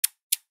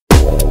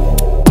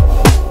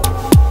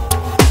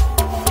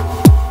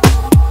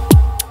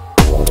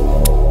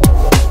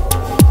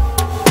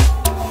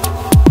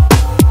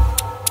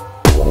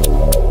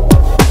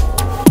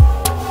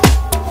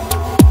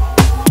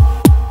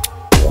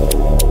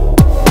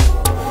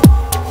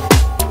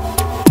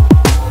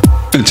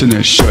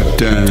Internet shut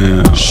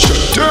down.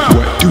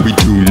 What do we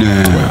do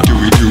now? What do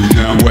we do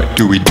now? What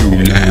do we do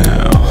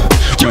now?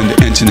 When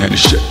the internet is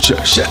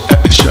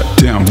shut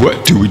down,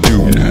 what do we do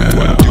now?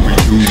 What do we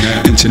do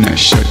now? Internet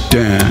shut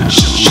down.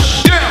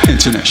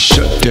 Internet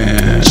shut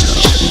down.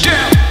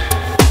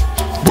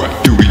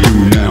 What do we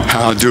do now?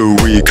 How do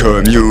we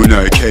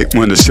communicate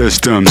when the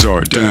systems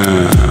are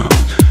down?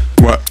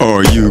 What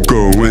are you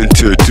going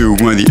to do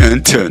when the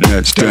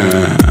internet's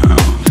down?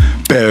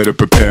 Better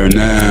prepare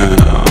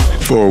now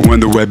for when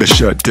the web is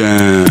shut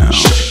down.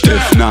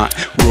 If not,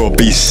 we'll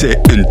be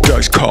sitting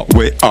ducks caught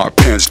with our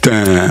pants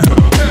down.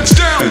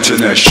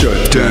 Internet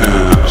shut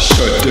down.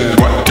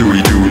 What do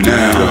we do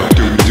now?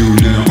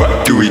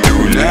 What do we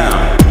do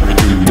now?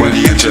 When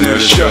the internet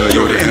is shut,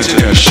 yo, the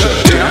internet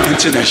shut down.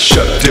 Internet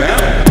shut down.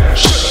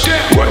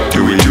 What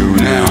do we do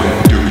now?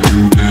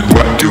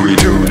 What do we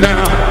do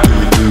now?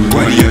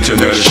 When the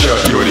internet is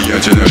shut, yo, the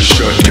internet is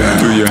shut down.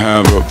 Do you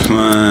have a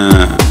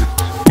plan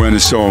when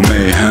it's all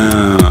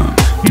mayhem?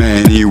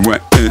 Many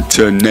went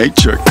into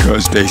nature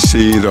cause they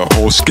see the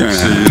whole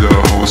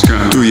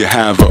scam. Do you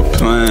have a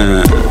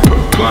plan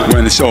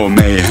when it's all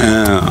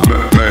mayhem?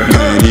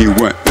 Many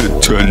went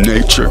into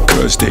nature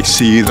cause they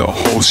see the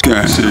whole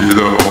scam.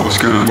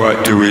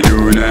 What do we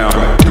do now?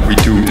 What do we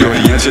do now?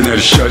 Yo, the internet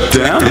is shut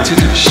down. The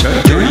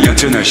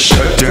internet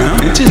shut down.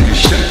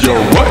 Yo,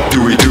 what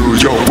do we do?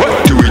 Yo,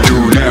 what do we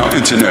do now?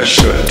 Internet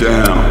shut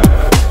down.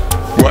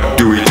 What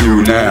do we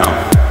do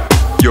now?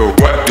 Yo,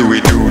 what do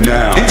we do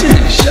now?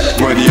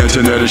 When the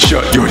internet is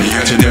shut, yo, the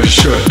internet is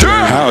shut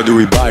down. How do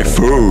we buy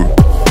food?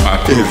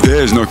 If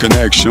there's no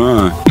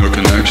connection,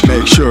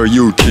 make sure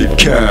you keep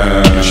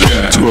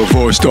cash to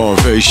avoid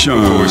starvation.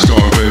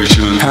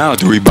 How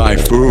do we buy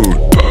food?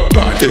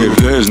 If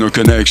there's no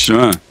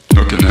connection,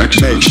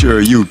 make sure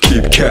you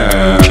keep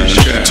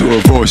cash to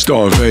avoid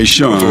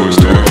starvation.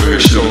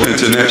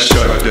 Internet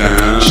shut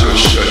down.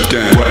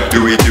 What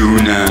do we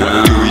do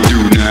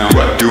now?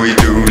 What do we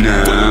do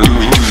now?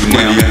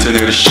 When the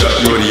internet is shut,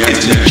 yo, the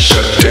internet is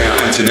shut down.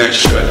 Internet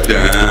shut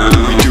down. What do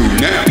we do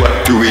now?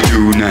 What do we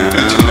do now?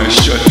 Internet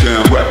shut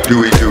down. What do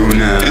we do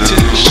now?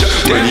 Internet shut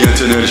down. When the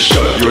internet is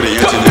shut, yo, the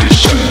internet is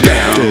shut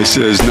down. This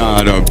is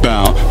not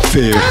about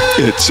fear,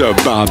 it's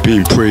about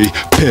being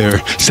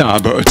prepared.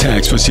 Cyber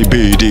attacks for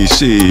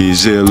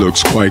CBDCs, it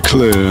looks quite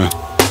clear.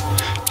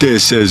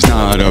 This is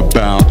not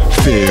about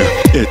fear,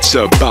 it's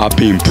about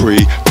being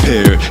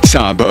prepared.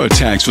 Cyber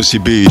attacks for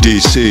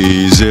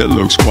CBDCs, it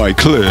looks quite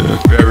clear.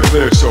 Very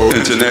clear. So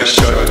internet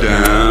shut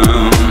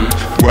down.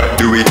 What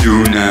do we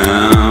do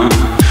now?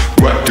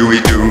 What do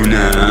we do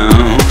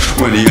now?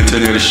 When the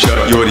internet is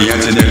shut, yo, the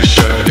internet is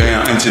shut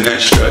down.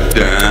 Internet shut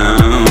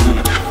down.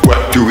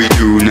 What do we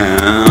do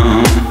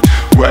now?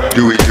 What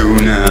do we do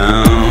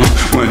now?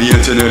 When the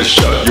internet is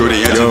shut, yo, the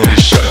internet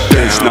is shut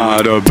down. It's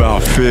not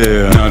about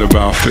fear,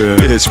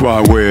 it's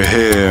why we're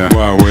here,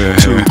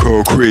 to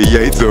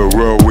co-create the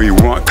world we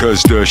want,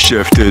 cause the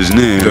shift is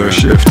near.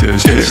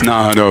 It's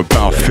not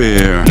about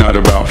fear,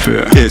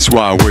 it's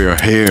why we're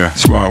here,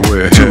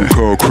 to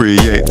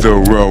co-create the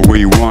world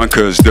we want,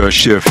 cause the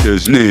shift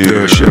is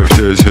near.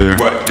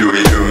 What do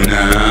we do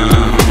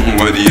now?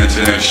 When the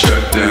internet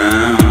shut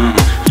down,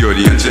 yo,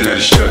 the internet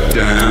is shut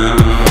down.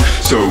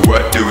 So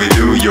what do we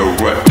do, yo,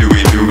 what do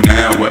we do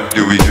now? What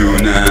do we do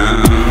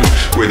now?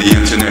 With the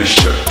internet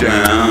shut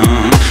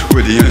down,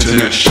 with the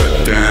internet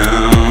shut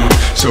down.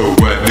 So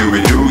what do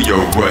we do, yo,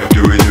 what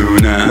do we do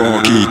now?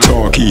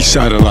 Walkie-talkie,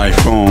 satellite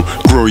phone,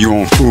 grow your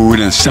own food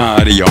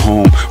inside of your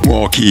home.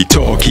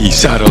 Walkie-talkie,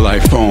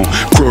 satellite phone,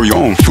 grow your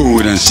own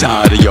food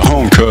inside of your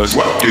home. Cause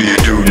what do you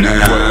do now?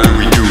 What do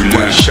we do now?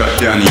 When shut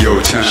down in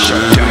your town,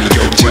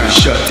 when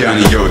shut down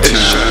in your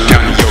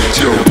town,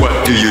 yo,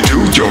 what do you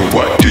do, yo,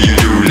 what do you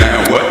do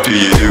now? What do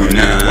you do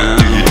now? What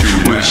do you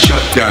do when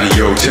shut down in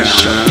your town?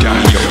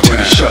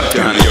 When shut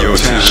down in your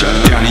town,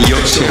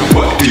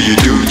 what do you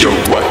do, yo,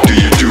 what do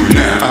you do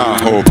now? I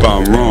hope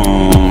I'm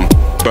wrong,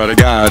 but I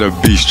gotta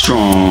be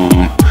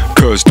strong,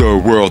 cause the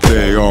world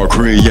they are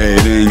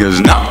creating is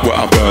not where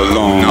I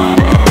belong.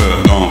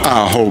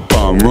 I hope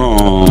I'm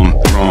wrong,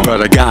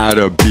 but I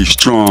gotta be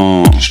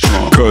strong,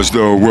 cause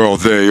the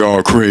world they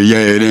are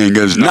creating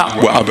is not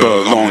where I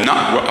belong.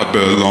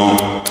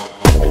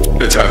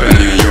 It's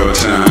happening in your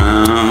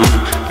town,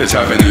 it's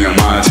happening in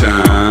my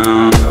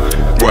town.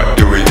 What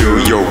do we do,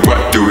 yo,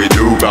 what do we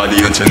do about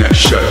the internet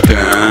shut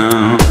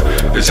down?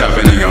 It's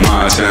happening in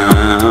my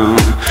town,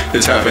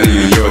 it's happening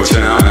in your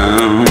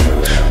town.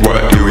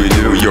 What do we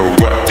do, yo,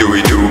 what do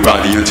we do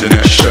about the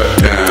internet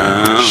shut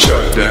down?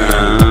 Shut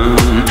down,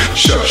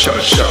 shut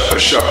down.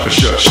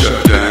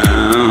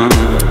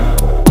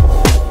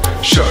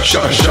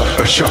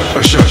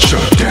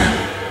 Shut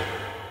down.